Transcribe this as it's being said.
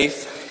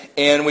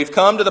And we've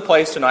come to the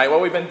place tonight.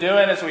 What we've been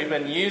doing is we've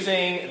been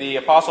using the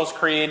Apostles'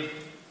 Creed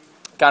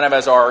kind of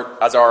as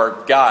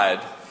our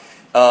guide.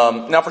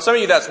 Now, for some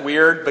of you, that's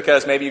weird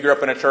because maybe you grew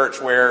up in a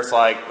church where it's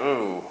like,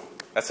 ooh,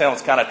 that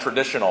sounds kind of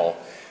traditional.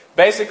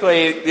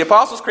 Basically, the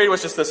Apostles' Creed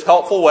was just this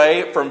helpful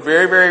way from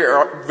very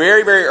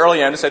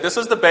early on to say this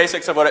is the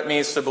basics of what it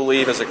means to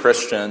believe as a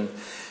Christian.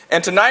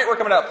 And tonight we're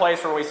coming to that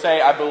place where we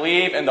say, I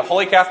believe in the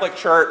Holy Catholic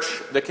Church,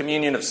 the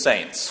communion of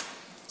saints.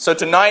 So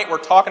tonight we're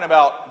talking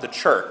about the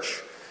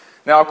church.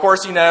 Now, of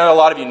course, a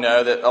lot of you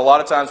know that a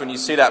lot of times when you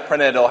see that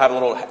printed, it'll have a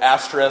little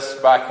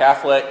asterisk by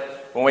Catholic.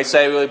 When we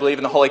say we believe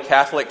in the Holy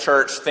Catholic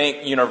Church,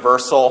 think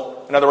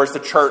universal. In other words, the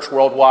church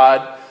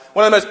worldwide.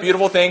 One of the most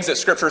beautiful things that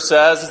Scripture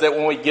says is that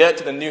when we get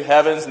to the new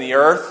heavens and the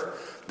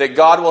earth, that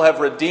God will have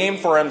redeemed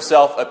for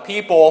himself a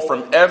people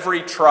from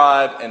every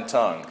tribe and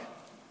tongue.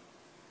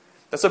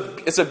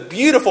 It's a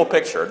beautiful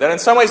picture. That in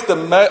some ways,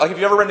 like if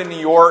you've ever been to New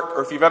York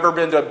or if you've ever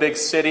been to a big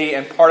city,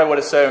 and part of what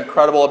is so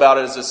incredible about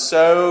it is it's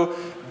so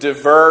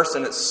diverse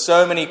and it's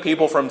so many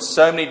people from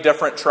so many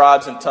different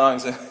tribes and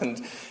tongues.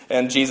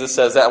 And Jesus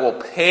says that will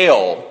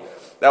pale.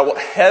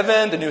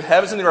 The new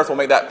heavens and the earth will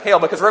make that pale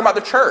because we're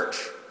talking about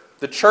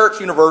the church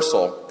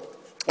universal.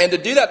 And to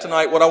do that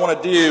tonight, what I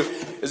want to do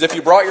is if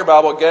you brought your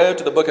Bible, go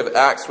to the book of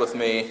Acts with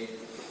me.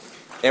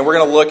 And we're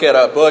going to look at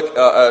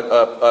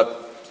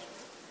a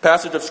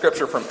passage of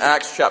Scripture from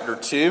Acts chapter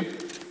 2.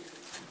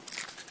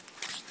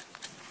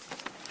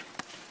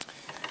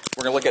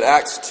 We're going to look at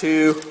Acts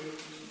 2,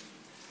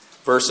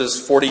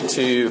 verses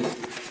 42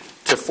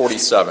 to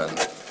 47.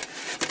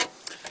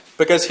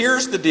 Because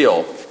here's the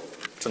deal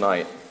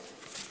tonight,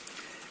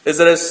 is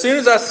that as soon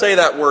as I say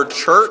that word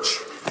church,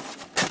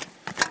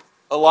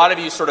 a lot of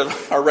you sort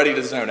of are ready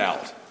to zone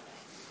out.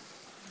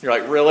 You're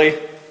like, really?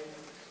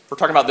 We're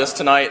talking about this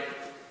tonight?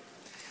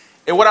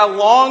 And what I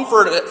long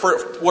for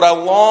what I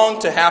long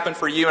to happen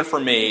for you and for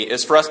me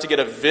is for us to get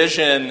a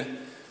vision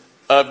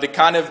of the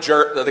kind of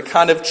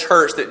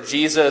church that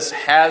Jesus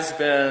has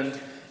been,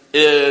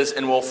 is,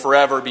 and will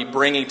forever be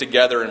bringing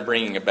together and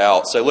bringing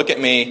about. So look at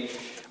me,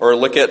 or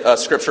look at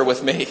Scripture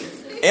with me,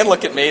 and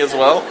look at me as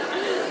well.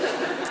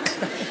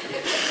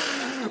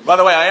 By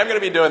the way, I am going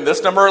to be doing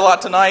this number a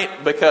lot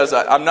tonight because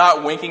I'm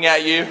not winking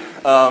at you,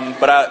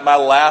 but my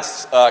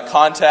last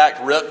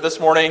contact ripped this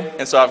morning,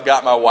 and so I've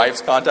got my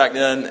wife's contact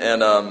in,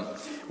 and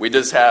we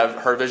just have,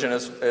 her vision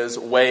is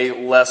way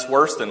less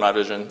worse than my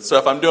vision. So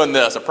if I'm doing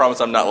this, I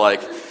promise I'm not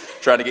like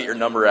trying to get your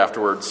number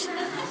afterwards.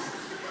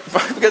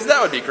 Because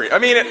that would be creepy. I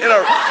mean, in a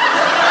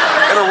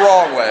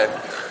wrong way.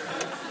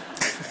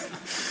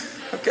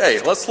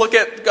 Okay, let's look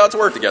at God's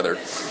Word together.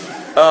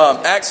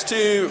 Acts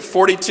 2,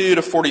 42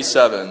 to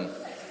 47.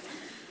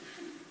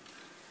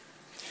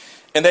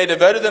 And they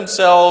devoted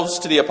themselves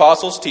to the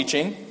apostles'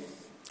 teaching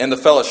and the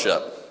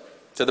fellowship,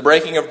 to the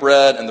breaking of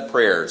bread and the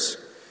prayers.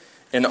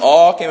 And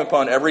awe came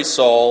upon every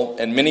soul,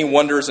 and many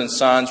wonders and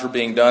signs were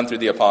being done through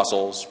the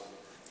apostles.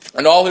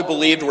 And all who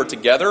believed were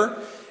together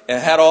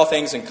and had all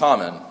things in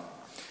common.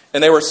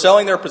 And they were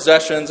selling their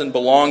possessions and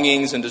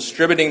belongings and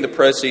distributing the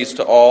proceeds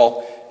to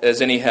all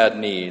as any had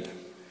need.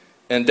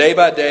 And day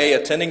by day,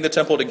 attending the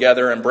temple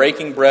together and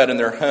breaking bread in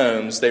their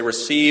homes, they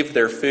received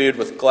their food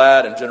with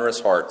glad and generous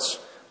hearts,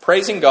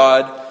 praising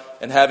God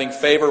and having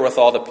favor with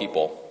all the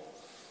people.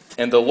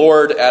 And the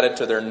Lord added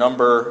to their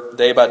number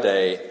day by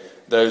day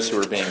those who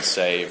were being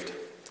saved.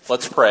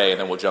 Let's pray, and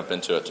then we'll jump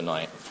into it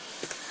tonight.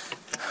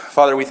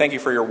 Father, we thank you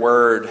for your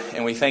word,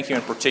 and we thank you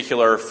in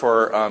particular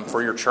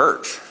for your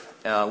church.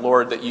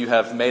 Lord, that you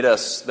have made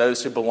us,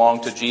 those who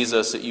belong to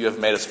Jesus, that you have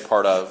made us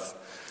part of.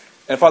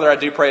 And Father, I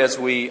do pray as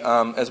we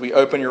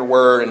open your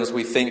word and as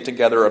we think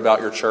together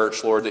about your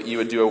church, Lord, that you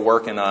would do a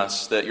work in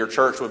us, that your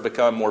church would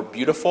become more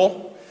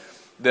beautiful,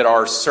 that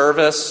our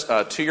service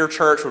to your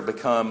church would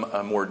become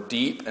more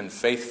deep and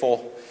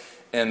faithful,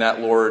 and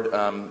that, Lord,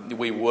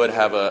 we would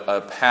have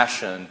a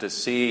passion to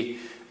see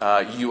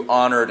you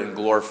honored and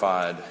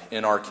glorified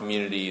in our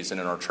communities and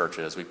in our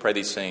churches. We pray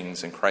these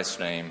things in Christ's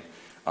name.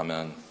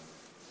 Amen.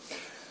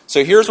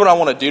 So here's what I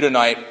want to do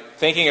tonight,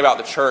 thinking about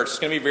the church. It's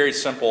going to be very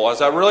simple.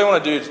 As I really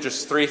want to do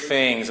just three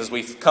things as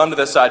we come to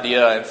this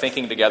idea and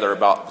thinking together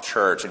about the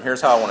church. And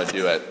here's how I want to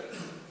do it.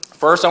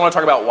 First, I want to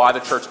talk about why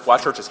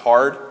church is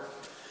hard.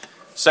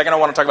 Second, I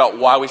want to talk about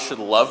why we should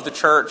love the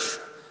church.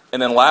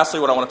 And then lastly,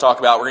 what I want to talk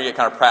about, we're going to get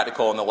kind of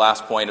practical in the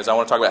last point, is I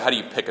want to talk about how do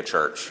you pick a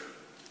church.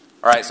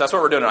 All right, so that's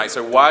what we're doing tonight.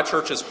 So why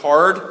church is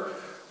hard,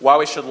 why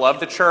we should love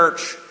the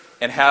church,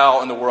 and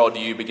how in the world do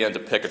you begin to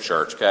pick a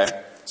church, okay?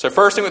 So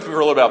first thing, we're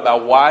a little bit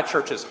about why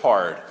church is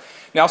hard.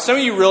 Now, some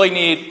of you really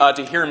need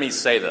to hear me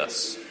say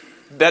this.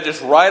 That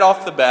just right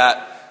off the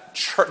bat,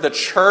 the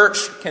church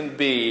can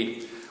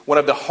be one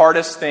of the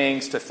hardest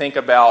things to think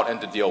about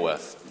and to deal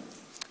with.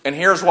 And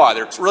here's why.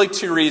 There's really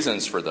two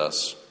reasons for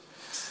this.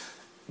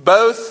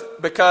 Both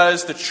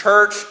because the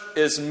church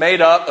is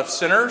made up of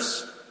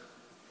sinners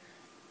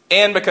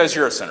and because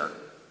you're a sinner.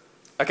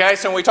 Okay,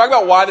 so when we talk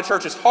about why the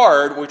church is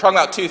hard, we're talking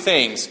about two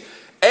things.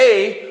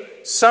 A,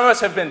 some of us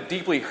have been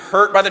deeply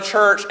hurt by the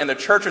church, and the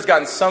church has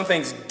gotten some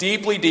things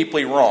deeply,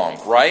 deeply wrong,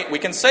 right? We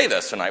can say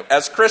this tonight.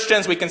 As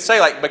Christians, we can say,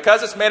 like,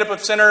 because it's made up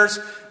of sinners,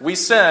 we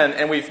sin,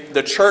 and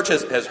the church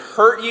has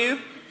hurt you,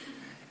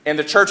 and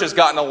the church has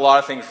gotten a lot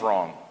of things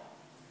wrong.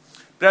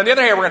 But on the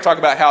other hand, we're going to talk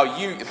about how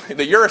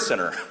you're a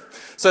sinner.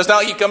 So it's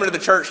not like you come into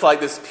the church like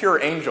this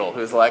pure angel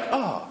who's like,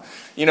 oh,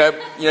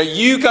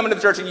 you come into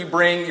the church and you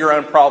bring your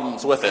own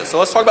problems with it. So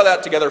let's talk about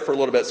that together for a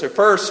little bit. So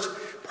first,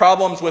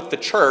 problems with the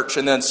church,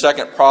 and then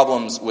second,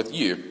 problems with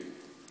you.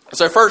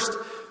 So first,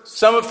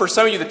 for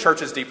some of you, the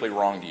church is deeply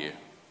wronged you.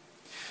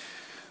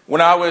 When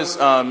I was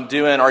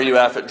doing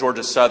RUF at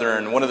Georgia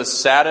Southern, one of the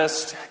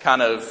saddest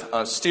kind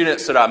of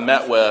students that I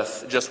met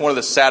with, just one of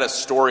the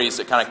saddest stories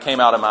that kind of came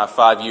out of my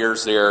 5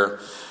 years there,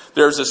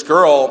 there's this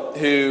girl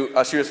who,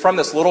 she was from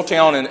this little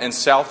town in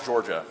South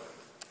Georgia.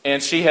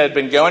 And she had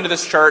been going to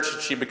this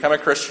church, she'd become a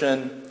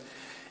Christian.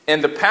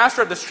 And the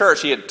pastor of this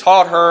church, he had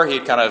taught her, he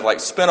had kind of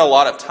like spent a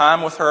lot of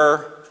time with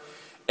her.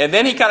 And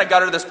then he kind of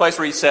got her to this place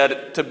where he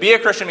said, to be a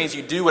Christian means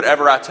you do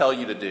whatever I tell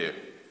you to do.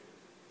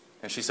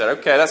 And she said,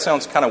 okay, that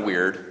sounds kind of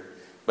weird,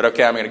 but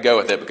okay, I'm going to go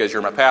with it because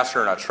you're my pastor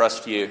and I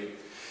trust you.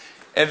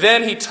 And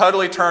then he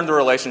totally turned the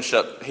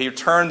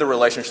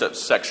relationship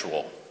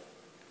sexual.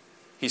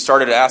 He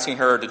started asking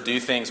her to do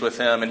things with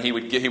him, and he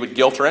would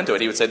guilt her into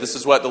it. He would say, this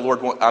is what the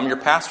Lord wants. I'm your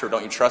pastor.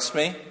 Don't you trust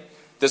me?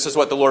 This is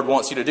what the Lord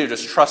wants you to do.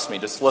 Just trust me.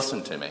 Just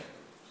listen to me.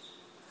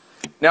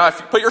 Now, if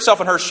you put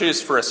yourself in her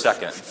shoes for a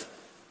second,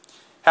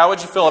 how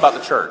would you feel about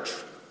the church?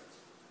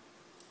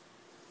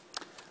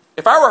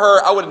 If I were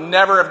her, I would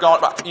never have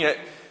gone,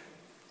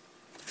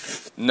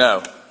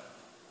 no.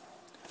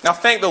 Now,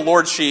 thank the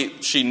Lord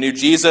she knew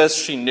Jesus.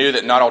 She knew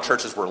that not all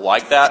churches were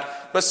like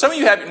that. But some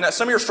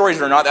of your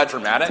stories are not that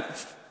dramatic.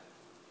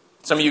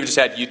 Some of you just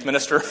had youth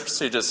ministers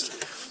who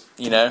just,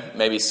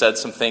 maybe said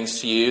some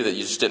things to you that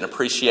you just didn't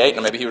appreciate.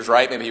 And maybe he was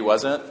right, maybe he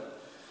wasn't.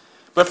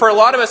 But for a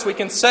lot of us, we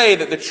can say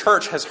that the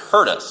church has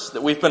hurt us,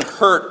 that we've been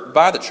hurt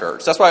by the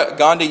church. That's why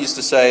Gandhi used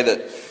to say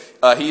that,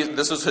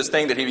 this was his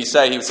thing that he would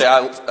say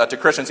to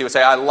Christians, he would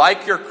say, I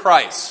like your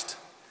Christ,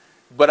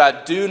 but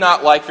I do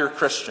not like your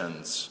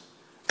Christians,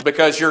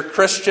 because your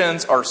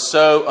Christians are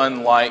so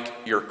unlike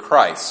your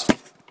Christ.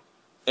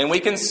 And we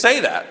can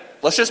say that.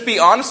 Let's just be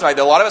honest tonight.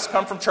 A lot of us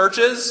come from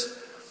churches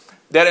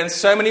that in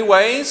so many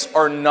ways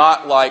are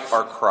not like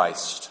our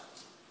Christ.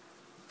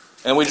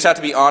 And we just have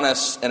to be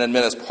honest and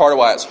admit it's part of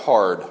why it's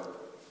hard.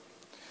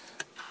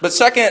 But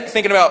second,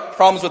 thinking about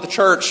problems with the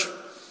church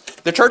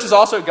has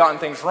also gotten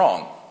things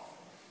wrong.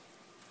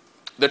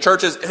 The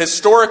church has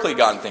historically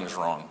gotten things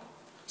wrong.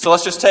 So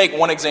let's just take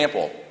one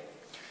example.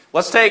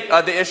 Let's take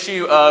the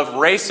issue of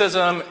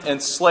racism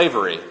and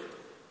slavery.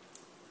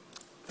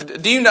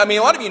 A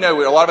lot of you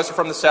know, a lot of us are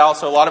from the South,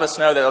 so a lot of us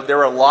know that there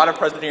were a lot of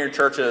Presbyterian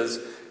churches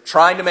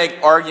trying to make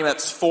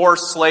arguments for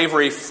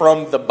slavery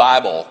from the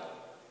Bible.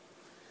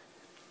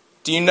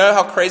 Do you know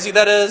how crazy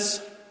that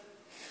is?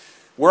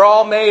 We're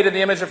all made in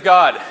the image of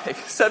God,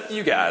 except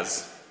you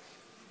guys.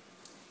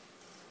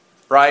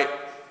 Right?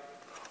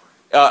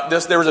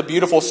 There was a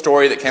beautiful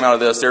story that came out of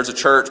this. There's a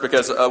church,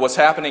 because what's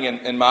happening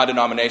in my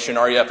denomination,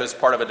 RUF is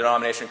part of a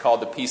denomination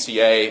called the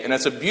PCA, and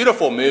it's a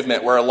beautiful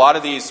movement where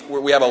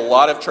we have a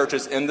lot of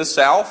churches in the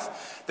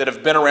South that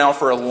have been around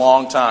for a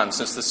long time,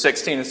 since the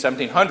 16 and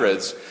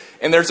 1700s.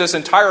 And there's this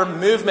entire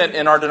movement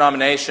in our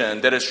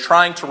denomination that is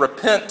trying to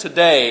repent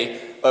today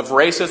of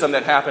racism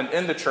that happened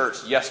in the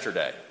church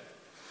yesterday.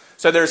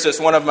 So there's this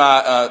one of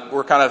my,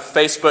 we're kind of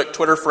Facebook,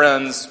 Twitter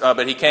friends,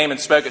 but he came and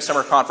spoke at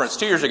summer conference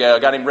 2 years ago, a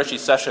guy named Richie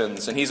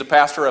Sessions, and he's a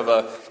pastor of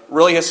a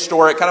really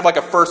historic, kind of like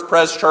a First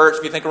Pres church,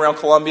 if you think around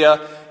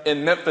Columbia,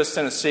 in Memphis,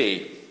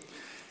 Tennessee.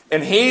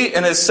 And he,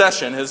 in his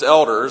session, his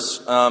elders,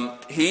 they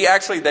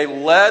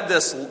wrote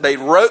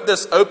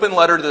this open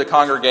letter to the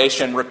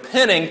congregation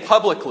repenting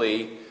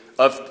publicly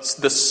of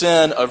the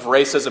sin of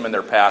racism in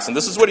their past. And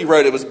this is what he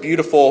wrote. It was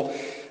beautiful,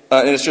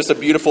 and it's just a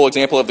beautiful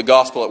example of the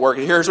gospel at work.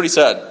 And here's what he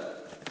said.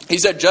 He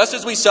said, just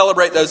as we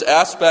celebrate those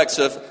aspects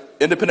of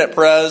independent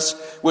pres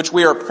which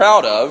we are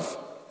proud of,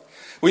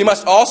 we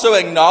must also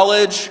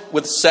acknowledge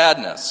with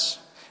sadness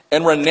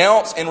and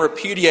renounce and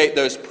repudiate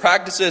those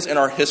practices in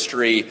our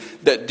history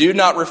that do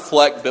not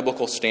reflect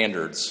biblical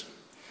standards.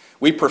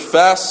 We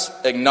profess,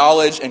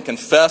 acknowledge, and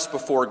confess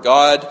before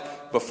God,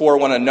 before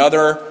one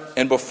another,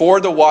 and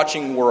before the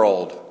watching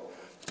world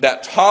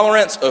that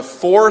tolerance of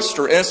forced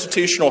or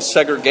institutional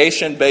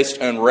segregation based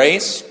on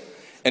race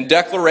and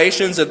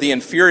declarations of the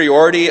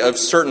inferiority of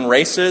certain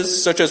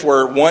races, such as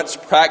were once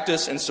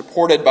practiced and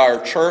supported by our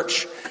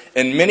church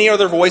and many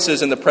other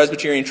voices in the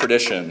Presbyterian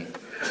tradition,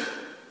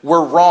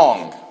 were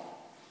wrong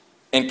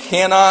and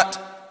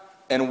cannot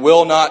and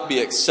will not be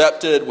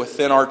accepted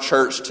within our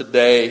church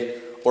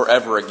today or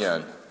ever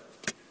again.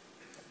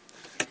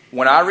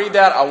 When I read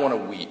that, I want to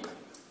weep.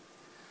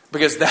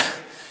 Because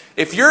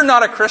if you're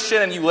not a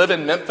Christian and you live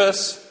in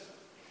Memphis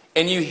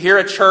and you hear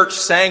a church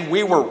saying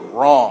we were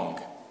wrong,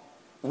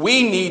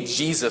 we need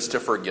Jesus to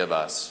forgive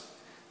us.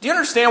 Do you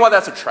understand why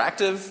that's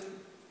attractive?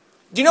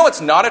 Do you know what's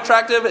not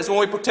attractive is when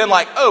we pretend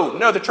like, oh,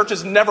 no, the church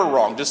is never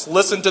wrong. Just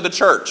listen to the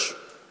church.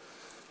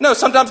 No,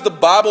 sometimes the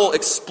Bible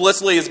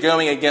explicitly is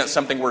going against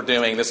something we're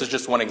doing. This is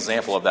just one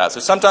example of that.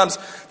 So sometimes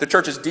the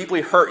church has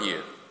deeply hurt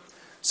you.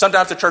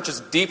 Sometimes the church has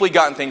deeply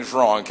gotten things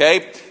wrong,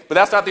 okay? But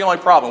that's not the only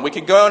problem. We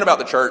could go on about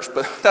the church,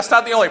 but that's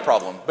not the only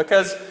problem.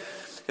 Because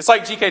it's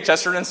like G.K.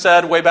 Chesterton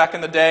said way back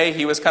in the day.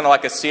 He was kind of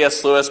like a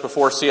C.S. Lewis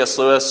before C.S.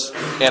 Lewis.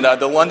 And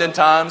the London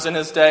Times in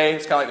his day,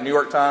 it's kind of like the New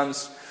York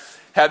Times,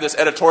 had this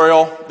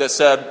editorial that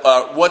said,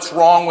 what's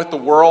wrong with the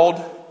world?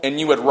 And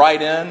you would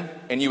write in,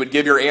 and you would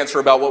give your answer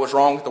about what was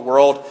wrong with the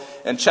world.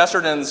 And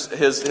Chesterton's,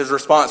 his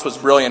response was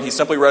brilliant. He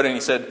simply wrote in,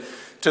 he said,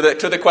 to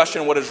the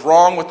question, what is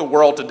wrong with the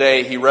world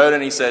today? He wrote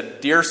in, he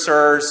said, Dear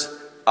sirs,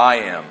 I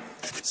am.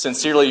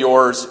 Sincerely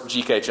yours,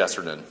 G.K.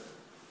 Chesterton.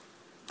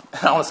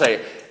 And I want to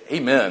say,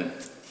 amen.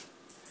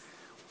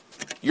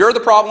 You're the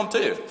problem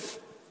too.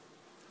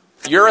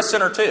 You're a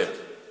sinner too.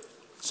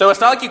 So it's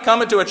not like you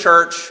come into a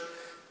church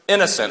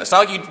innocent. It's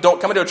not like you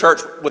don't come into a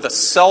church with a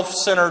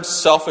self-centered,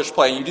 selfish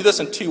play. You do this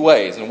in two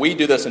ways, and we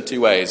do this in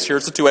two ways.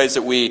 Here's the two ways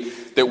that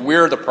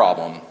we're the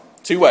problem.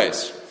 Two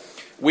ways.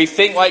 We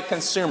think like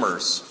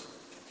consumers.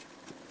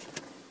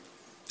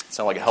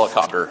 Sound like a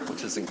helicopter,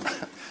 which is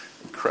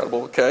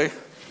incredible, okay?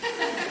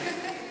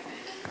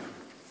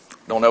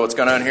 Don't know what's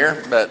going on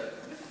here, but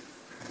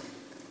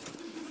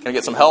can I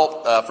get some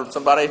help from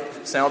somebody?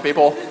 Sound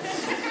people?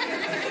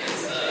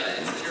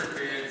 It's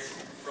interference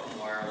from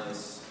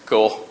wireless.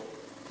 Cool.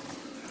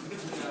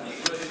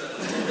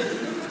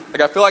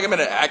 Like, I feel like I'm in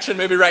an action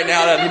movie right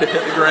now that I need to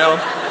hit the ground.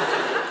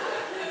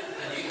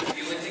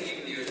 The only thing you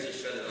can do is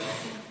just shut it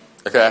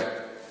off. Okay.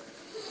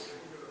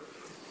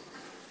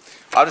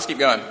 I'll just keep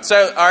going.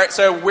 So, all right,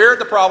 so we're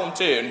the problem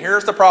too. And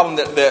here's the problem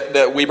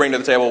that we bring to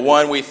the table.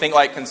 One, we think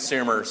like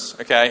consumers.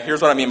 Okay,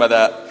 here's what I mean by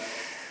that.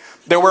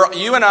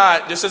 You and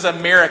I, just as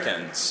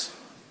Americans,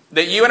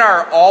 that you and I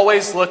are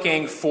always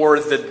looking for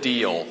the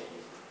deal.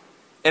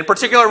 In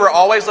particular, we're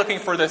always looking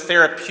for the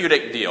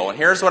therapeutic deal. And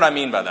here's what I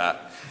mean by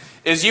that.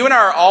 Is you and I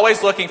are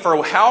always looking for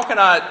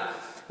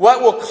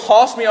what will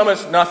cost me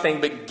almost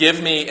nothing but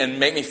give me and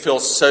make me feel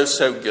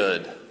so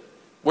good.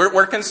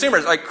 We're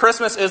consumers. Like,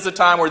 Christmas is the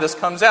time where this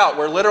comes out.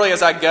 Where literally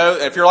as I go,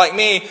 if you're like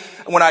me,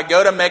 when I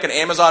go to make an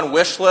Amazon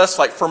wish list,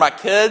 like for my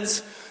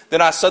kids,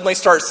 then I suddenly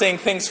start seeing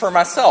things for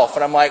myself.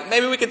 And I'm like,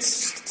 maybe we could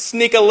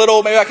sneak a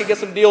little, maybe I could get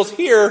some deals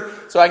here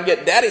so I can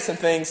get daddy some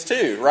things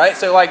too, right?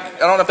 So like, I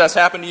don't know if that's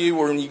happened to you,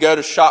 where when you go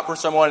to shop for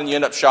someone and you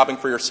end up shopping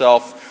for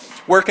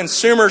yourself. We're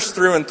consumers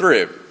through and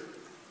through.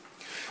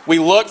 We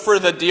look for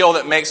the deal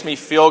that makes me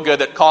feel good,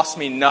 that costs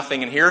me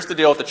nothing. And here's the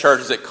deal with the church,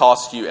 is it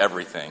costs you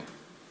everything.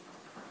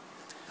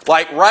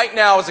 Like right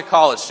now as a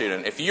college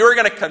student, if you're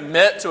going to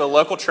commit to a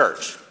local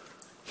church,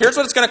 here's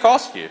what it's going to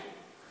cost you.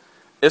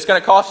 It's going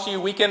to cost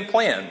you weekend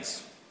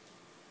plans.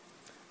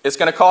 It's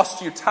going to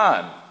cost you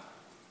time.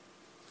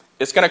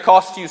 It's going to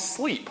cost you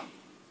sleep.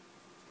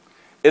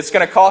 It's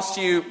going to cost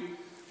you,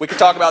 we could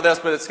talk about this,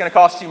 but it's going to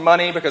cost you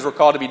money because we're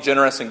called to be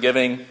generous and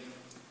giving.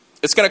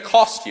 It's going to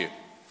cost you.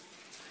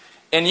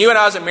 And you and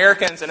I as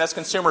Americans and as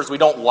consumers, we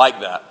don't like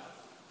that.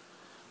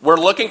 We're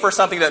looking for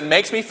something that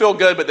makes me feel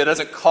good, but that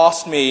doesn't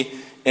cost me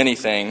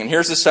anything. And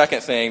here's the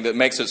second thing that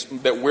makes us,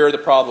 that we're the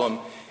problem,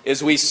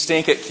 is we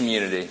stink at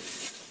community.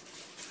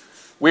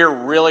 We're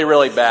really,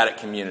 really bad at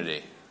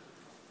community.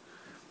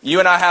 You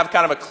and I have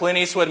kind of a Clint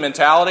Eastwood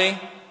mentality,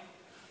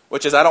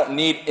 which is I don't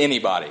need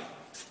anybody.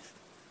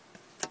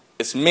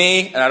 It's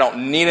me, and I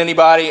don't need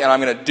anybody, and I'm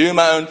going to do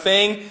my own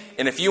thing.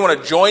 And if you want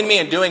to join me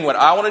in doing what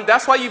I want to do,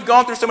 that's why you've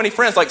gone through so many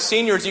friends. Like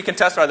seniors, you can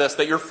testify this,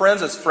 that your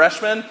friends as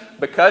freshmen,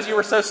 because you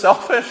were so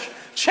selfish,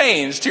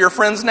 changed to your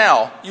friends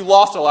now. You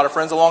lost a lot of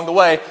friends along the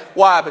way.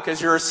 Why?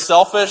 Because you're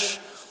selfish,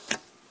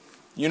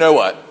 you know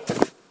what.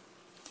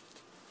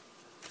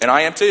 And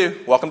I am too.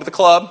 Welcome to the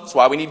club. That's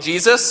why we need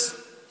Jesus,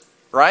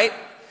 right?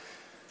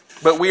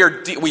 But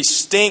we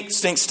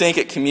stink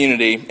at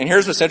community. And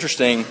here's what's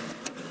interesting.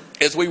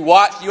 Is you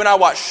and I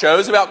watch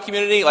shows about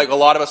community, like a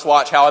lot of us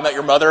watch How I Met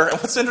Your Mother. And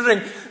what's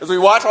interesting is we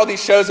watch all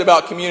these shows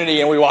about community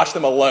and we watch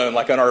them alone,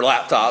 like on our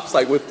laptops,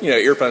 like with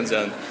earphones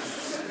in.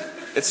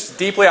 It's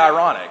deeply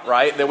ironic,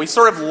 right? That we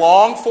sort of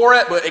long for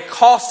it, but it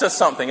costs us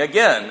something.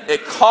 Again,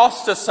 it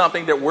costs us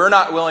something that we're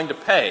not willing to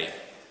pay.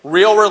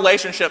 Real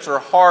relationships are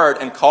hard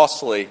and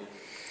costly.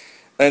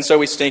 And so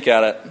we stink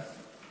at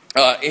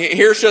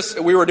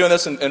it. We were doing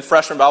this in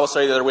freshman Bible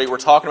study the other week. We're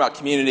talking about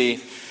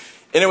community.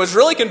 And it was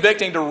really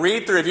convicting to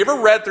read through. Have you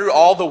ever read through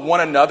all the one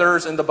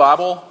another's in the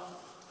Bible?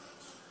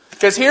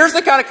 Because here's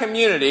the kind of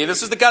community.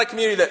 This is the kind of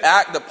community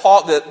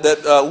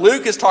that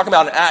Luke is talking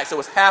about in Acts that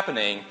was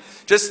happening.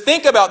 Just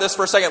think about this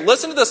for a second.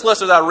 Listen to this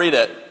list as I read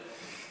it.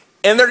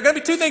 And there are going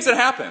to be two things that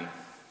happen.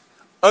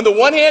 On the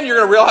one hand, you're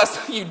going to realize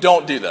that you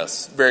don't do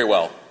this very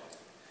well.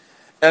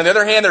 And on the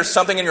other hand, there's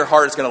something in your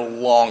heart that's going to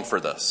long for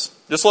this.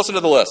 Just listen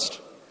to the list.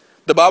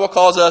 The Bible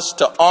calls us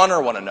to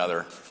honor one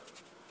another,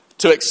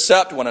 to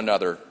accept one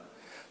another,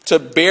 to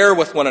bear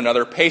with one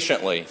another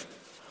patiently,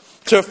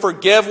 to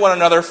forgive one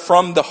another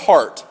from the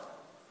heart,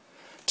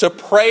 to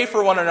pray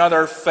for one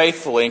another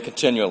faithfully and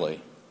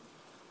continually,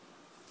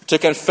 to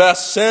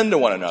confess sin to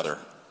one another,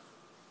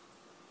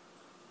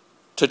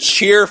 to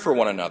cheer for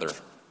one another,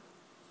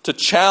 to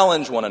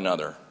challenge one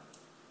another,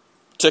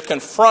 to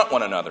confront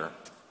one another,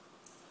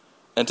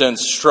 and to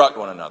instruct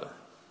one another.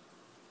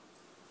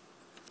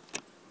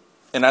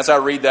 And as I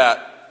read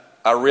that,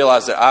 I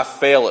realize that I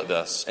fail at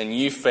this, and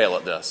you fail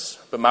at this.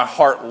 But my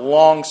heart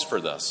longs for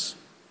this.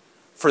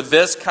 For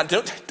this kind.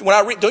 Do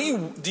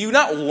you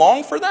not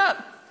long for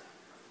that?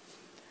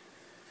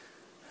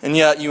 And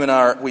yet, you and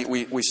I,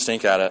 we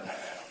stink at it.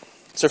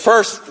 So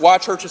first, why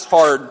church is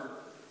hard.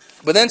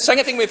 But then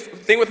second thing,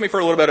 think with me for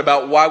a little bit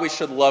about why we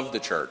should love the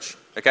church.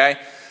 Okay?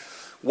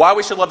 Why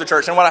we should love the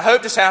church. And what I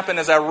hope just happened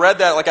as I read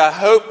that, I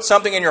hope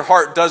something in your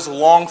heart does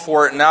long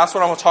for it. And that's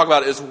what I'm going to talk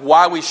about is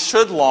why we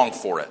should long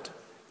for it.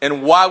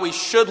 And why we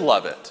should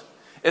love it.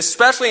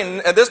 Especially,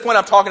 at this point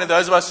I'm talking to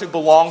those of us who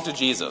belong to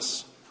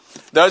Jesus.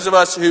 Those of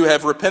us who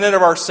have repented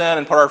of our sin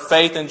and put our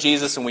faith in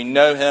Jesus and we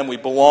know Him, we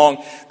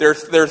belong. There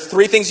are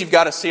three things you've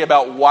got to see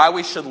about why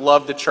we should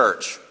love the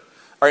church.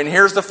 All right, and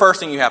here's the first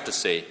thing you have to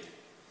see.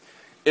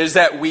 Is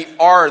that we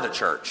are the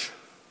church.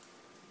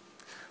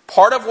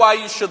 Part of why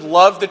you should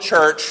love the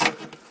church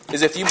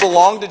is if you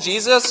belong to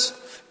Jesus,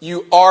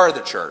 you are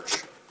the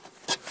church.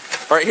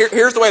 All right,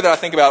 here's the way that I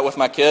think about it with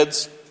my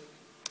kids.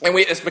 And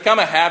it's become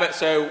a habit,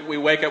 so we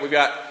wake up, we've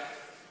got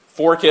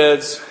 4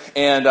 kids,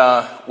 and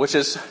which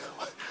is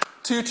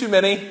too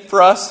many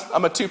for us.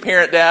 I'm a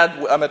 2-parent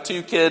dad. I'm a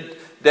 2-kid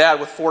dad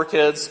with 4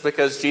 kids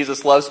because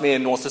Jesus loves me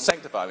and wants to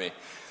sanctify me.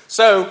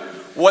 So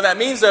what that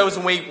means, though, is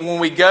when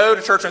we go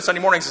to church on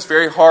Sunday mornings, it's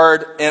very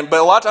hard. But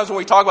a lot of times when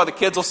we talk about the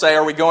kids, will say,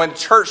 "Are we going to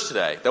church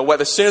today?"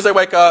 As soon as they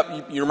wake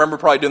up, you remember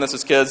probably doing this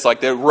as kids,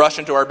 they rush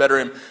into our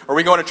bedroom. "Are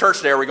we going to church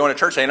today? Are we going to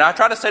church today?" And I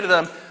try to say to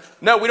them,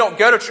 "No, we don't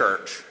go to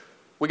church.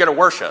 We go to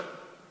worship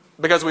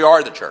because we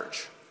are the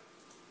church."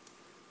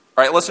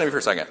 All right, listen to me for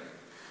a second.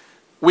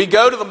 We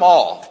go to the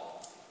mall.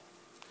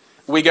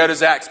 We go to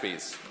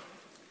Zaxby's.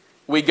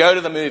 We go to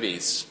the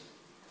movies.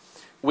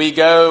 We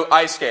go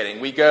ice skating.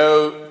 We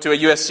go to a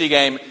USC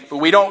game. But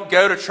we don't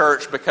go to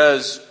church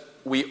because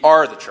we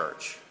are the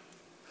church.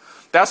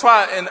 That's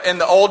why in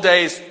the old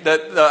days,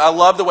 I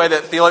love the way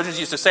that theologians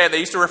used to say it. They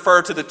used to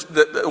refer to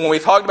when we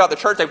talked about the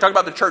church, they talked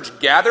about the church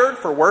gathered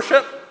for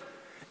worship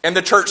and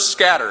the church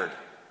scattered.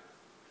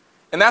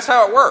 And that's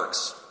how it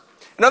works.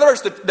 In other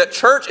words, the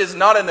church is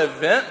not an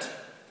event.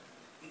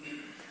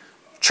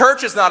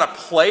 Church is not a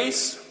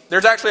place.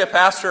 There's actually a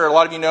pastor, a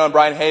lot of you know him,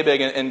 Brian Habig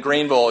in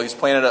Greenville. He's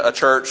planted a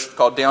church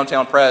called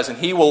Downtown Pres. And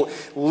he will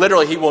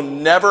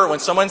never, when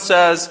someone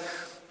says,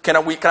 can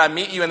I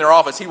meet you in their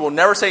office? He will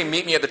never say,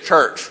 "Meet me at the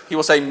church." He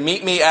will say,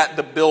 "Meet me at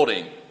the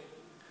building."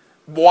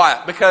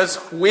 Why? Because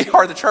we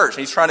are the church.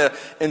 He's trying to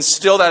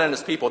instill that in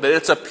his people, that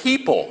it's a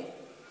people.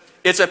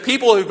 It's a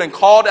people who've been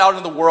called out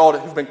into the world,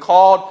 who've been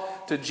called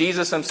to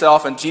Jesus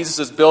Himself, and Jesus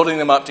is building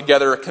them up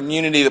together, a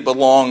community that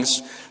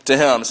belongs to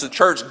Him. It's the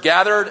church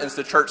gathered and it's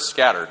the church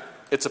scattered.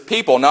 It's a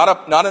people,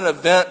 not an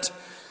event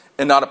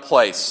and not a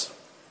place.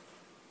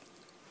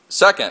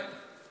 Second,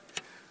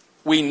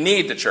 we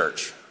need the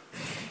church.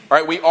 All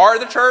right, we are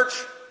the church,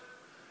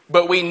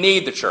 but we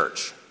need the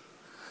church.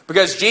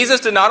 Because Jesus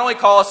did not only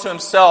call us to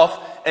Himself,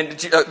 and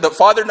the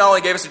Father not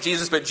only gave us to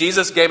Jesus, but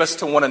Jesus gave us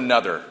to one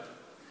another.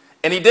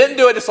 And He didn't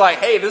do it just like,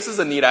 "Hey, this is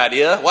a neat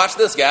idea. Watch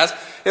this, guys."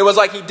 It was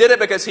like He did it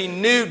because He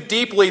knew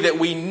deeply that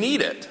we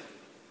need it.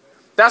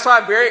 That's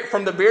why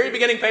from the very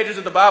beginning pages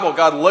of the Bible,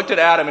 God looked at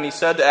Adam and He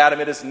said to Adam,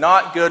 "It is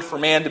not good for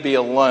man to be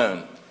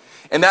alone."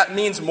 And that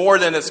means more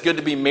than it's good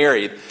to be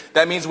married.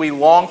 That means we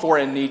long for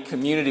and need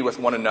community with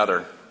one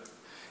another.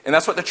 And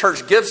that's what the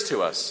church gives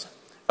to us.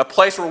 A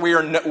place where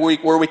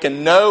we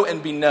can know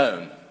and be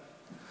known.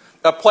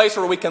 A place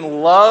where we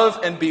can love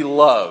and be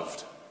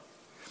loved.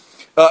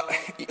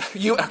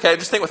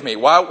 Just think with me.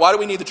 Why do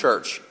we need the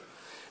church?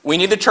 We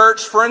need the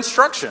church for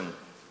instruction.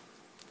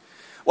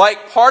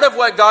 Part of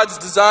what God's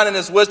design and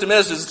His wisdom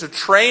is to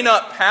train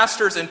up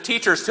pastors and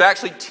teachers to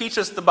actually teach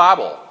us the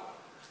Bible.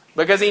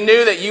 Because He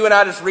knew that you and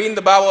I just reading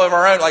the Bible of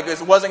our own,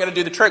 it wasn't going to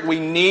do the trick. We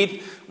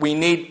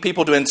need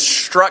people to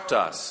instruct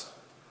us.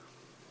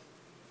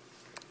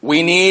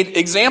 We need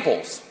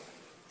examples.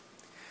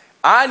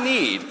 I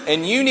need,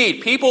 and you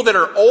need, people that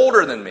are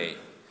older than me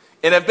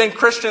and have been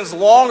Christians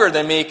longer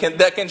than me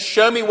that can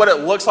show me what it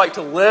looks like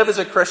to live as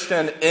a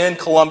Christian in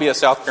Columbia,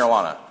 South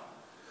Carolina.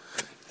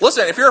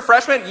 Listen, if you're a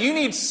freshman, you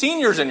need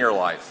seniors in your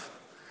life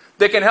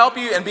that can help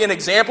you and be an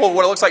example of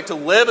what it looks like to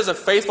live as a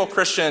faithful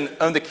Christian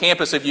on the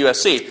campus of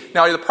USC.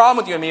 Now, the problem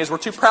with you and me is we're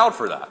too proud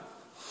for that.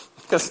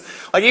 Because,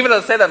 even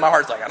as I say that, my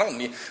heart's like, I don't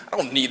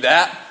need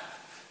that.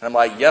 And I'm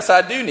like, yes,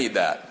 I do need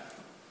that.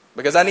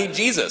 Because I need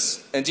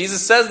Jesus. And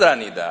Jesus says that I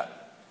need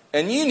that.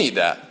 And you need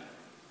that.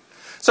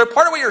 So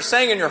part of what you're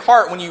saying in your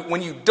heart when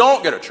you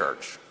don't go to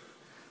church,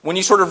 when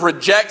you sort of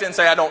reject and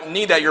say, I don't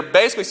need that, you're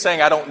basically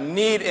saying, I don't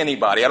need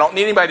anybody. I don't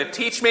need anybody to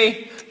teach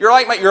me. You're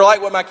like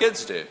what my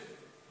kids do.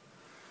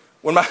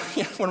 When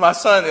my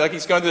son,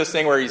 he's going through this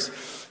thing where he's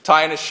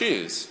tying his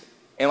shoes.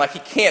 And he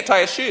can't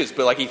tie his shoes,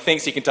 but he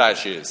thinks he can tie his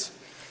shoes.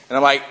 And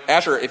I'm like,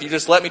 Asher, if you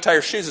just let me tie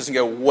your shoes, this can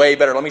go way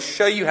better. Let me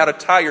show you how to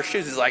tie your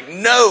shoes. He's like,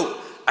 no,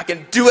 I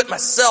can do it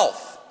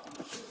myself.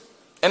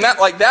 And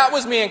that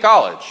was me in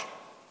college.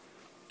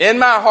 In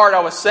my heart,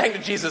 I was saying to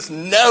Jesus,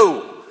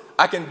 no,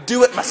 I can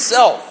do it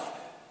myself.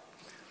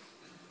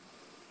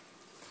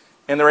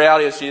 And the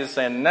reality is Jesus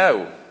saying,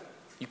 no,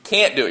 you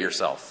can't do it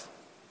yourself.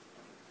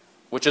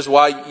 Which is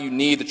why you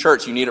need the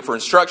church. You need it for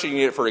instruction. You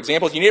need it for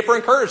examples. You need it for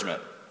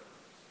encouragement.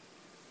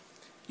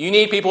 You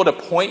need people to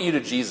point you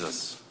to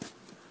Jesus.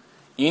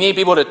 You need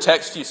people to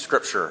text you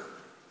scripture.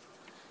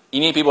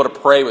 You need people to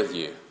pray with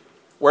you.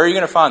 Where are you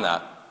going to find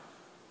that?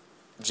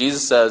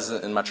 Jesus says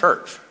in my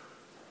church.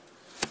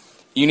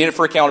 You need it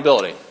for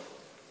accountability.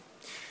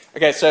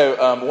 Okay,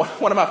 so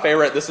one of my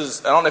favorite,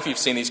 I don't know if you've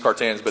seen these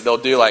cartoons, but they'll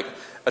do like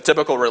a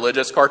typical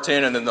religious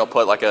cartoon and then they'll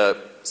put like a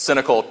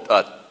cynical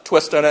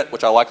twist on it,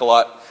 which I like a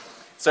lot.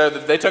 So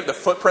they took the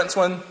footprints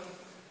one.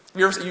 A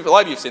lot of you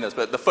have seen this,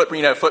 but the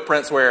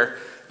footprints where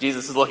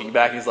Jesus is looking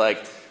back, he's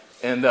like,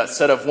 and a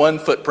set of one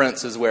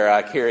footprints is where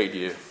I carried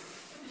you.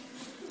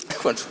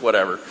 Which,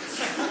 whatever.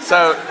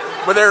 So,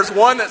 but there's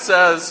one that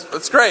says,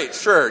 it's great,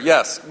 sure,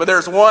 yes. But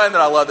there's one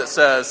that I love that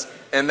says,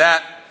 and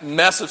that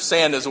mess of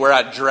sand is where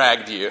I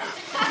dragged you. And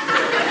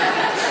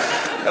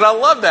I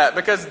love that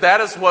because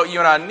that is what you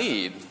and I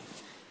need.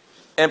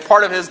 And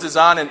part of his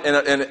design,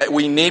 and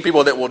we need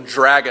people that will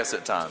drag us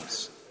at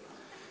times.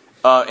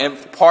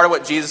 And part of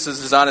what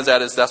Jesus' design is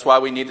that's why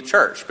we need the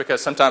church.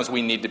 Because sometimes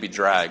we need to be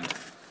dragged.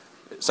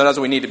 Sometimes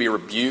we need to be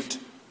rebuked.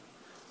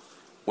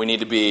 We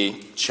need to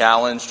be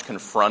challenged,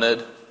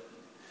 confronted.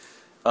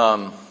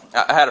 I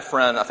had a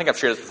friend, I think I've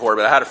shared this before,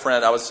 but I had a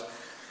friend, it was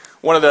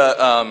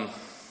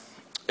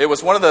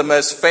one of the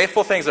most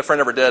faithful things a friend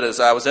ever did is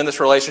I was in this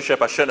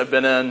relationship I shouldn't have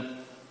been in,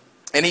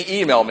 and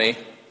he emailed me,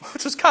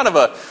 which is kind of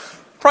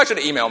probably should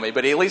have emailed me,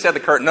 but he at least had the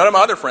courage, none of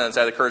my other friends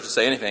had the courage to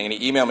say anything, and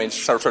he emailed me and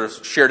sort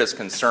of shared his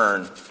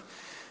concern.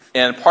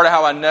 And part of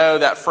how I know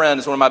that friend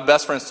is one of my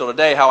best friends still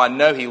today, how I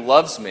know he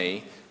loves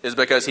me, is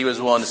because he was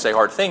willing to say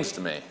hard things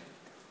to me.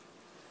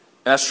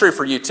 And that's true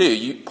for you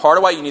too. Part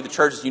of why you need the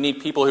church is you need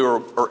people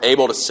who are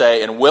able to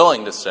say and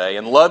willing to say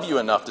and love you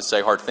enough to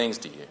say hard things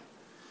to you.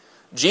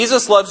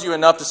 Jesus loves you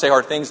enough to say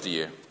hard things to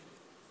you.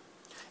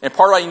 And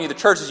part of why you need the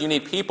church is you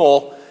need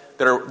people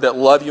that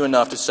love you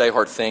enough to say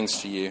hard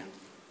things to you.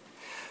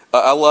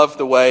 I love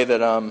the way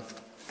that,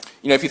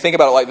 if you think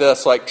about it like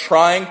this, like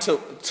trying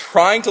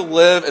to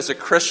live as a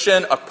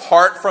Christian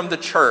apart from the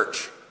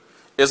church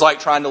is like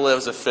trying to live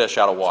as a fish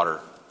out of water.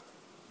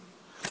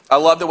 I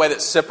love the way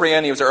that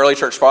Cyprian, he was an early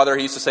church father,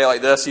 he used to say it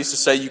like this. He used to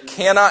say, listen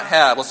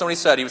to what he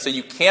said. He would say,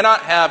 you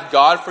cannot have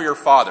God for your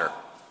father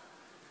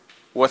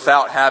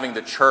without having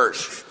the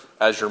church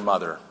as your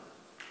mother.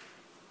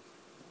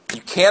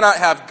 You cannot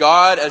have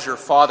God as your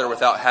father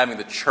without having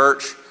the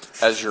church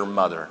as your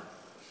mother.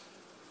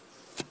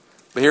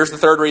 But here's the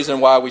third reason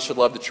why we should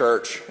love the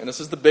church, and this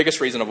is the biggest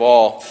reason of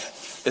all,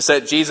 is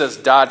that Jesus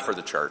died for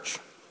the church.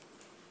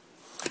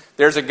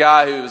 There's a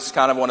guy who's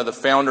kind of one of the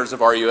founders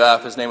of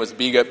RUF. His name was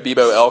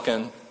Bebo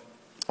Elkin,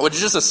 which is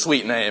just a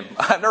sweet name.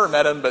 I've never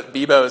met him, but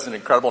Bebo is an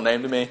incredible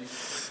name to me.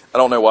 I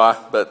don't know why,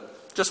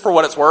 but just for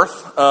what it's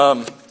worth.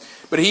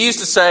 But he used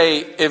to say,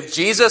 if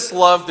Jesus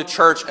loved the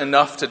church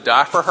enough to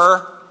die for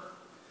her,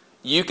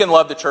 you can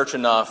love the church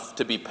enough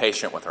to be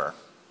patient with her.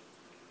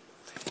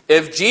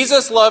 If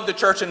Jesus loved the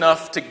church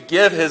enough to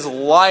give his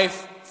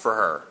life for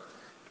her,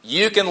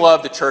 you can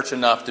love the church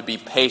enough to be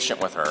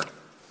patient with her.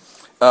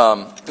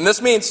 And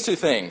this means two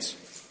things.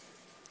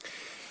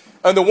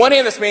 On the one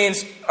hand, this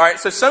means, all right,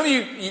 so some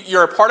of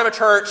you're a part of a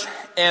church,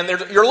 and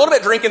you're a little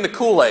bit drinking the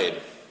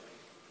Kool-Aid.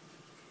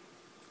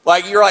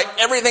 Like, you're like,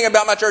 everything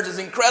about my church is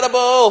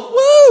incredible.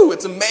 Woo,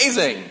 it's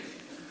amazing.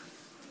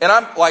 And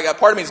I'm like, a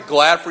part of me is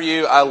glad for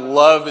you. I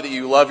love that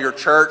you love your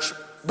church.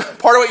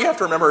 Part of what you have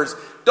to remember is,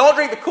 don't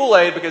drink the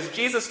Kool-Aid because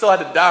Jesus still had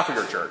to die for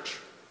your church.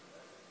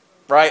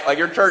 Right? Like,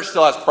 your church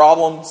still has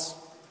problems.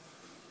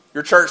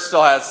 Your church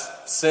still has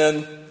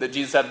sin that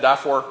Jesus had to die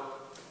for.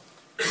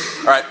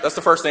 All right, that's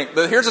the first thing.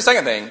 But here's the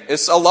second thing.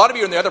 It's a lot of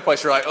you in the other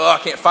place, you're like, I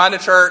can't find a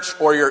church.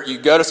 Or you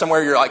go to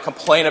somewhere, you're like,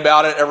 complain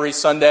about it every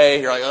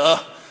Sunday. You're like,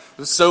 it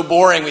was so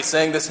boring. We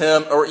sang this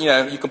hymn. Or,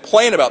 you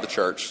complain about the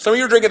church. Some of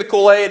you are drinking the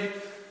Kool-Aid.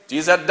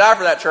 Jesus had to die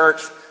for that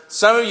church.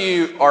 Some of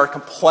you are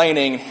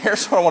complaining.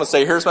 Here's what I want to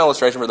say. Here's my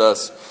illustration for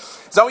this.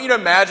 So I want you to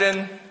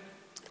imagine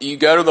you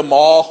go to the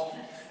mall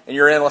and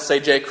you're in, let's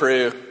say, J.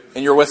 Crew,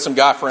 and you're with some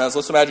guy friends.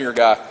 Let's imagine you're a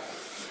guy.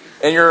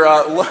 And you're,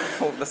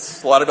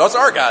 that's a lot of those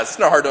are guys. It's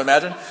not hard to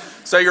imagine.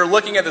 So you're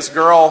looking at this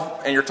girl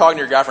and you're talking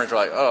to your guy friends. You're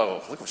like,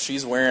 oh, look what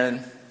she's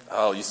wearing.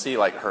 Oh, you see,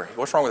 like,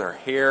 what's wrong with her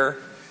hair?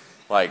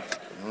 Like,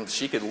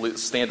 she could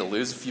stand to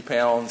lose a few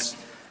pounds.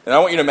 And I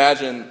want you to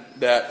imagine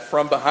that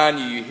from behind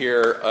you, you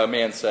hear a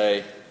man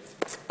say,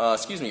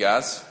 excuse me,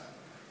 guys,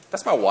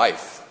 that's my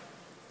wife.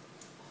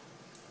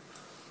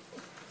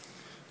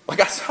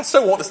 Like, I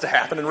so want this to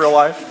happen in real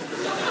life.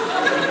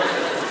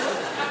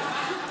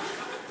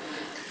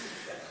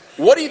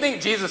 What do you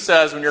think Jesus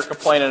says when you're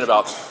complaining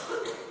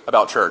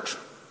about church?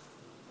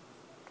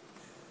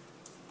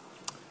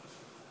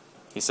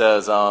 He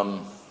says,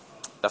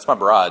 that's my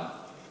bride.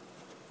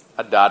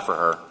 I died for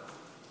her.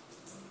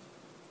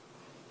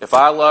 If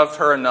I loved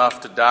her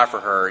enough to die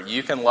for her,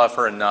 you can love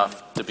her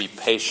enough to be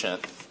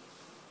patient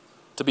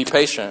to be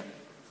patient.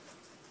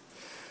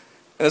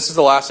 And this is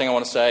the last thing I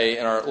want to say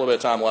in our little bit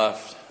of time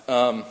left.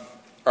 All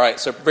right,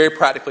 so very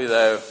practically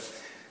though,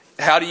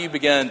 how do you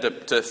begin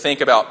to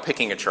think about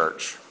picking a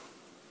church?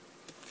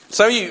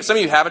 Some of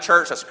you have a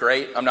church. That's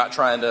great. I'm not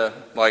trying to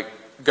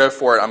go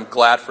for it. I'm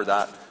glad for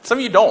that. Some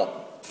of you don't.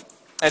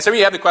 And some of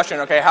you have the question,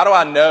 okay, how do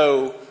I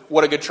know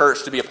what a good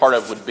church to be a part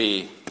of would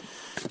be?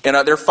 And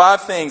there are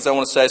 5 things I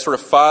want to say, sort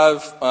of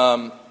 5,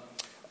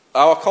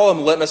 I'll call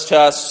them litmus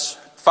tests,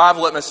 5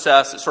 litmus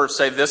tests that sort of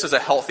say this is a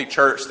healthy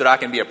church that I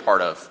can be a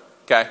part of.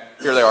 Okay,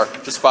 here they are.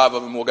 Just 5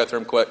 of them. We'll go through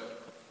them quick.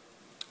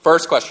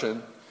 First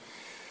question,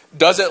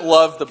 does it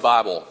love the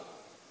Bible?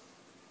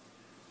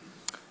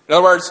 In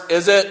other words,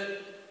 is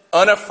it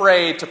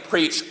unafraid to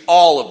preach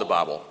all of the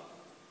Bible?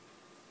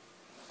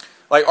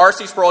 Like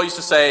R.C. Sproul used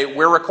to say,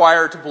 we're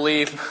required to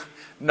believe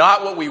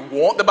not what we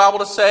want the Bible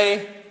to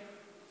say,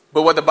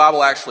 but what the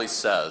Bible actually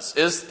says.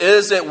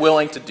 Is it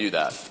willing to do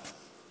that?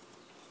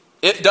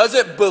 Does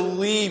it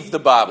believe the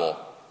Bible?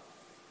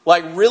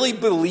 Like really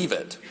believe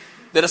it?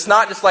 That it's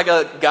not just like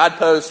a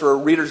guidepost or a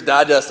Reader's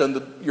Digest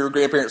in your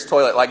grandparents'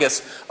 toilet. Like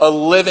it's a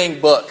living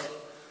book.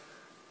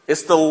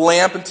 It's the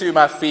lamp unto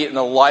my feet and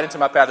the light unto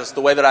my path. It's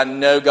the way that I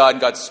know God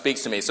and God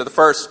speaks to me. So the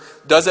first,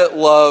 does it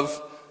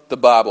love the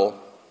Bible?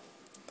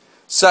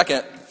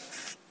 Second,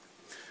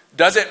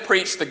 does it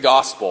preach the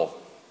gospel?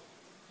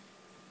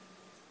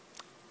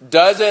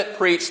 Does it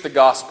preach the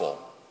gospel?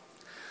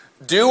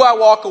 Do I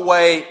walk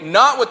away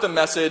not with the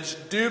message,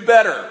 do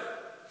better,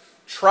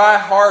 try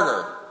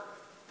harder?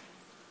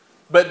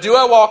 But do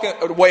I walk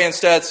away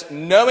instead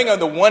knowing on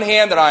the one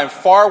hand that I am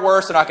far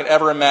worse than I could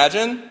ever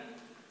imagine?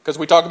 Because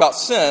we talk about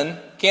sin.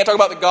 Can't talk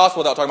about the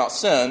gospel without talking about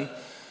sin.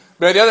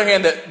 But on the other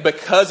hand, that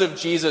because of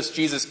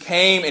Jesus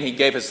came and he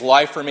gave his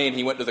life for me and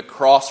he went to the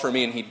cross for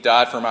me and he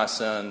died for my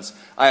sins.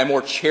 I am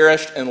more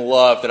cherished and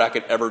loved than I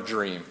could ever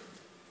dream.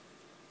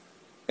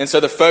 And so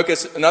the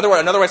focus, another way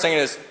of saying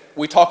it is,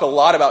 we talk a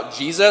lot about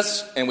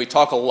Jesus and we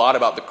talk a lot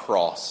about the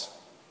cross.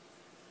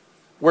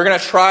 We're going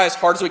to try as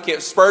hard as we can.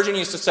 Spurgeon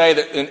used to say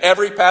that in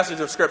every passage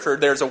of Scripture,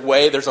 there's a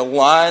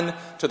line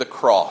to the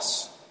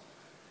cross.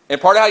 And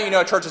part of how you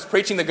know a church is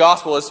preaching the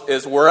gospel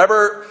is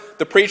wherever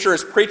the preacher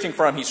is preaching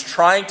from, he's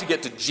trying to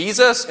get to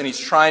Jesus and he's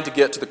trying to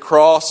get to the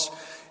cross.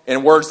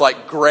 And words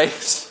like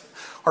grace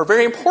are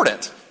very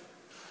important,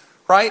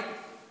 right?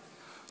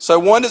 So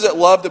 1, does it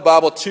love the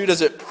Bible? 2,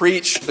 does it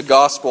preach the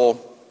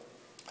gospel?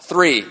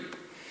 3,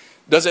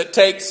 does it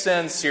take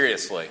sin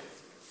seriously?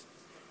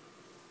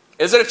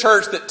 Is it a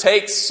church that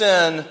takes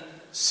sin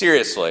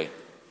seriously?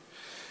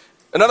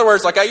 In other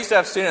words, like I used to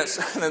have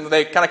students, and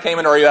they kind of came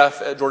into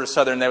RUF at Georgia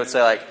Southern, and they would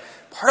say, like,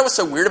 part of what's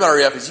so weird about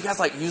RUF is you guys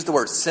use the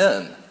word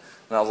sin.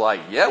 And I was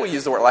like, yeah, we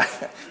use the word.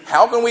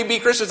 How can we be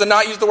Christians and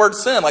not use the word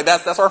sin?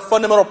 That's our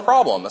fundamental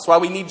problem. That's why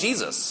we need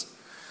Jesus.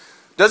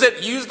 Does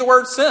it use the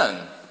word sin?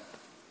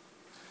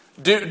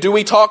 Do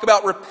we talk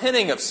about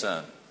repenting of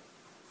sin?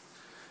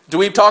 Do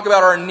we talk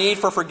about our need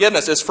for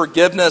forgiveness? Is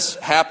forgiveness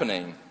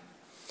happening?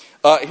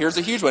 Here's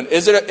a huge one.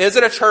 Is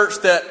it a church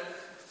that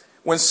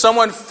when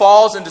someone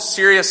falls into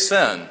serious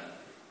sin,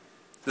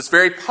 that's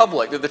very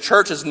public, that the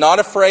church is not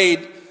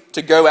afraid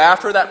to go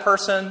after that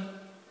person,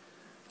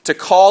 to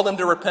call them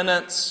to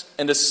repentance,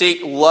 and to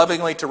seek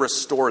lovingly to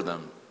restore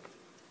them?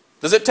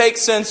 Does it take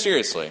sin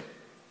seriously?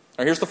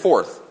 Now here's the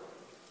 4th.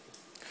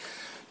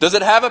 Does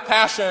it have a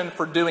passion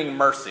for doing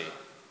mercy?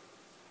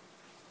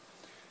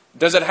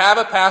 Does it have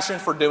a passion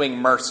for doing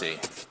mercy?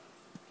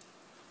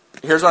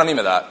 Here's what I mean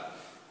by that.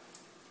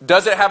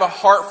 Does it have a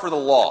heart for the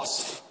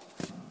lost?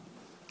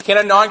 Can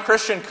a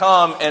non-Christian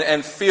come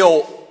and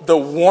feel the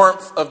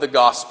warmth of the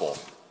gospel?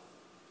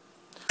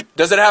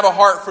 Does it have a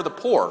heart for the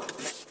poor?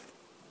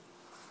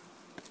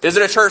 Is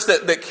it a church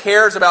that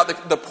cares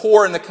about the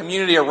poor and the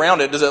community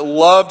around it? Does it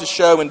love to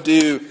show and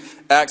do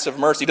acts of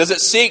mercy? Does it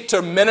seek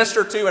to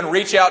minister to and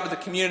reach out to the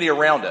community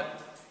around it?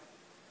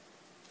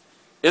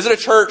 Is it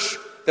a church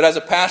that has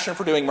a passion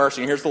for doing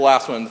mercy? And here's the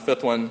last one, the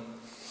 5th one.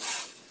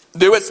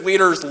 Do its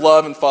leaders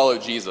love and follow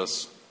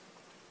Jesus?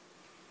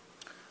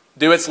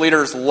 Do its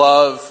leaders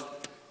love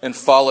and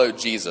follow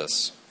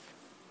Jesus?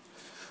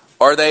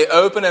 Are they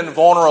open and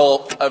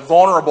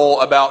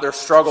vulnerable about their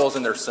struggles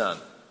and their sin?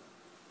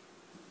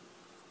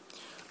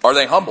 Are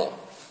they humble?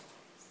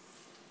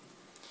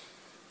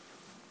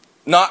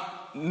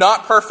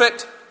 Not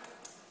perfect.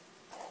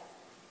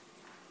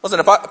 Listen,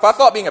 if I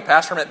thought being a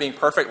pastor meant being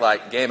perfect,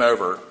 like game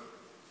over,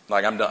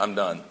 like I'm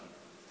done.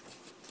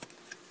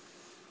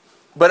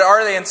 But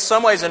are they in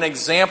some ways an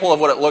example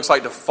of what it looks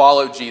like to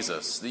follow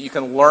Jesus? That you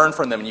can learn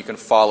from them and you can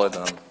follow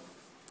them.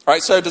 All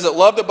right, so does it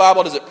love the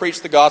Bible? Does it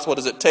preach the gospel?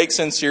 Does it take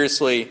sin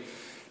seriously?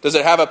 Does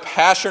it have a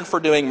passion for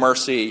doing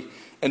mercy?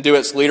 And do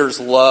its leaders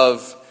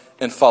love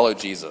and follow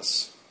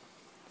Jesus?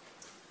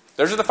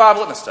 Those are the 5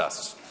 litmus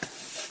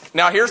tests.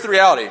 Now here's the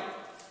reality.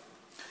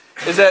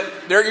 Is that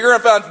you're going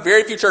to find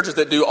very few churches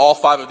that do all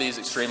 5 of these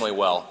extremely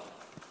well.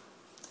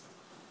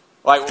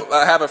 Like,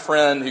 I have a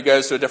friend who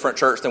goes to a different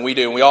church than we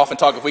do, and we often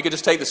talk, if we could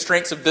just take the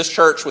strengths of this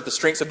church with the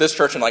strengths of this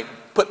church and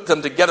put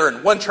them together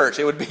in one church,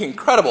 it would be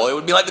incredible. It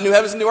would be like the new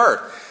heavens and new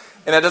earth.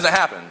 And that doesn't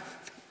happen.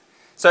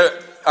 So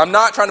I'm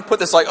not trying to put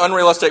this like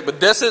unrealistic, but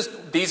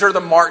these are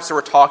the marks that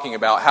we're talking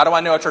about. How do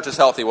I know a church is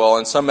healthy? Well,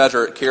 in some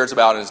measure, it cares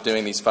about and is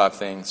doing these 5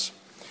 things.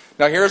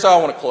 Now, here's how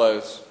I want to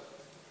close.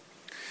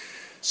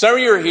 Some of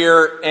you are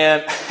here,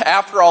 and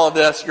after all of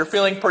this, you're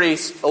feeling a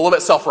little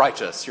bit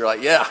self-righteous. You're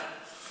like, yeah,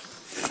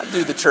 I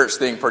do the church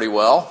thing pretty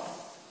well.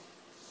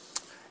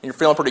 And you're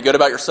feeling pretty good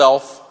about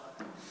yourself.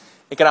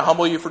 And can I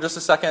humble you for just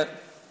a second?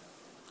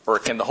 Or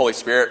can the Holy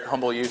Spirit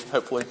humble you,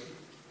 hopefully?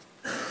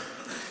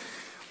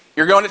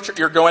 You're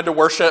going to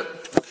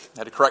worship. I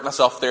had to correct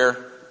myself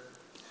there.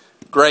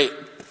 Great.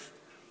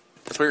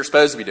 That's what you're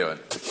supposed to be doing.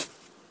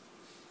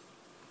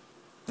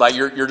 Like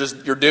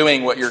you're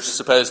doing what you're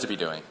supposed to be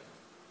doing.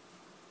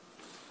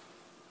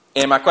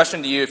 And my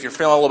question to you, if you're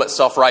feeling a little bit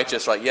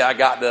self-righteous, like, yeah, I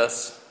got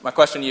this. My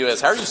question to you is,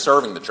 how are you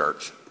serving the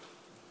church?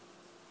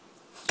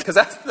 Because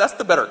that's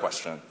the better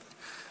question.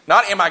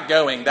 Not am I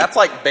going, that's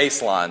like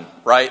baseline,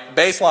 right?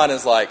 Baseline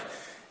is like,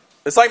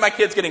 it's like my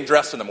kids getting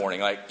dressed in the morning.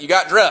 Like, you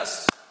got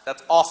dressed.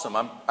 That's awesome.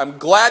 I'm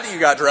glad that you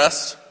got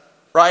dressed,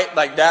 right?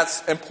 Like,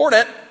 that's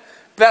important.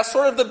 That's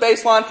sort of the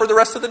baseline for the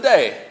rest of the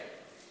day,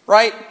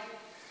 right?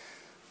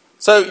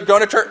 So you're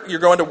going to church, you're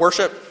going to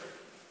worship.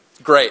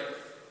 Great.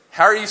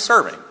 How are you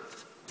serving?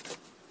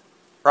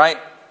 Right?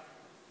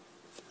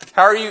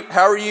 How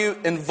are you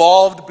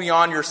involved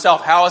beyond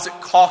yourself? How is it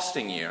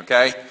costing you?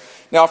 Okay?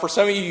 Now, for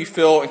some of you, you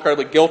feel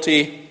incredibly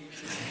guilty,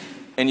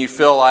 and you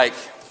feel like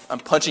I'm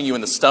punching you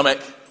in the stomach.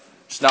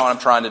 It's not what I'm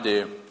trying to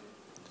do.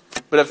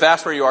 But if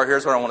that's where you are,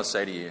 here's what I want to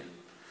say to you.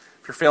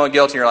 If you're feeling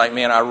guilty, you're like,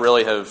 man, I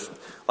really have,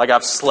 like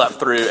I've slept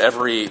through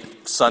every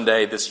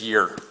Sunday this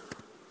year.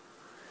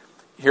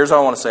 Here's what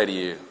I want to say to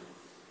you.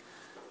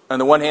 On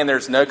the one hand,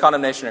 there's no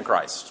condemnation in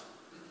Christ.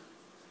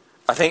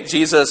 I think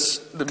Jesus,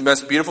 the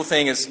most beautiful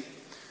thing is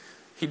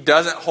he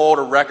doesn't hold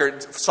a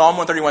record. Psalm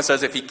 131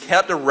 says, if he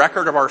kept a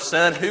record of our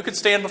sin, who could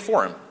stand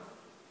before him?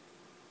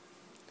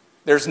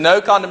 There's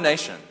no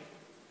condemnation.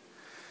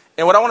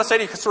 And what I want to say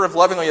to you sort of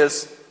lovingly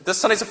is, this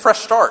Sunday's a fresh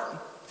start.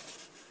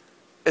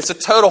 It's a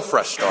total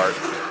fresh start.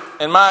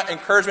 And my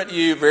encouragement to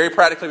you very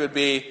practically would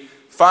be,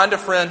 find a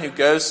friend who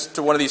goes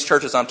to one of these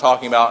churches I'm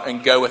talking about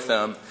and go with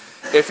them.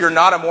 If you're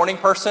not a morning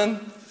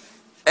person,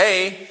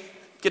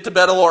 get to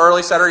bed a little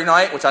early Saturday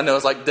night, which I know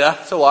is like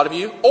death to a lot of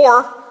you,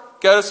 or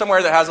go to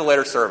somewhere that has a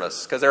later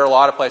service, because there are a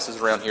lot of places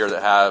around here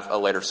that have a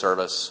later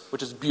service,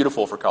 which is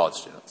beautiful for college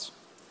students.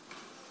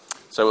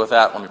 So with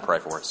that, let me pray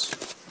for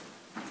us.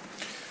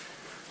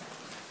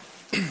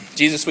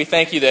 Jesus, we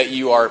thank you that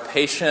you are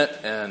patient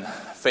and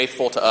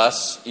faithful to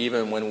us,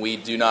 even when we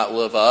do not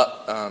live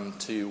up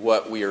to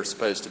what we are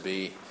supposed to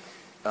be,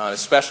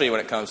 especially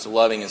when it comes to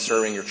loving and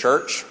serving your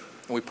church.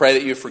 And we pray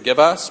that you forgive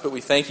us, but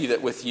we thank you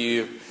that with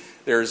you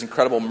there is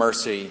incredible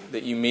mercy,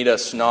 that you meet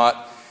us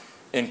not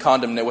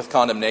with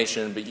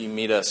condemnation, but you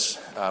meet us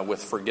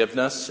with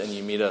forgiveness, and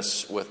you meet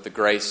us with the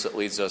grace that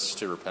leads us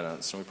to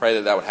repentance. And we pray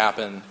that that would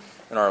happen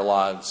in our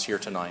lives here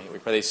tonight. We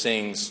pray these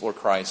things, Lord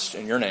Christ,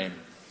 in your name.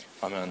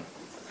 Amen.